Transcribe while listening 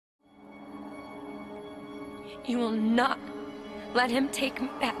You will not let him take me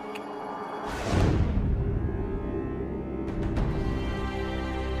back.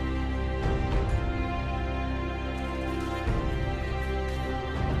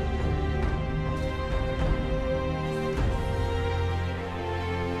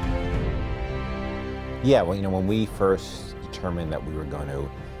 Yeah, well, when we first determined that we were going to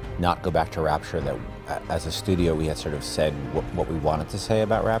not go back to Rapture, that as a studio we had sort of said what we wanted to say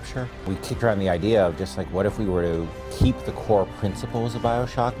about Rapture. We kicked around the idea of just like, what if we were to keep the core principles of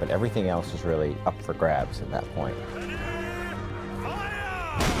Bioshock, but everything else was really up for grabs at that point.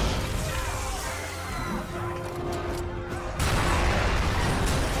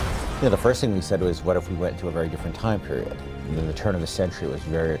 The first thing we said was, what if we went to a very different time period? The turn of the century was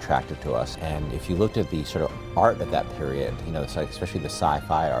very attractive to us, and if you looked at the sort of art of that period, especially the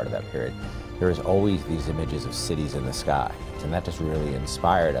sci-fi art of that period, there was always these images of cities in the sky, and that just really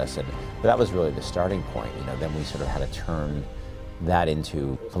inspired us. But that was really the starting point. Then we sort of had to turn that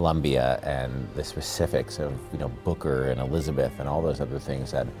into Columbia and the specifics of Booker and Elizabeth and all those other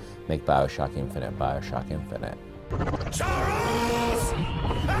things that make Bioshock Infinite Bioshock Infinite.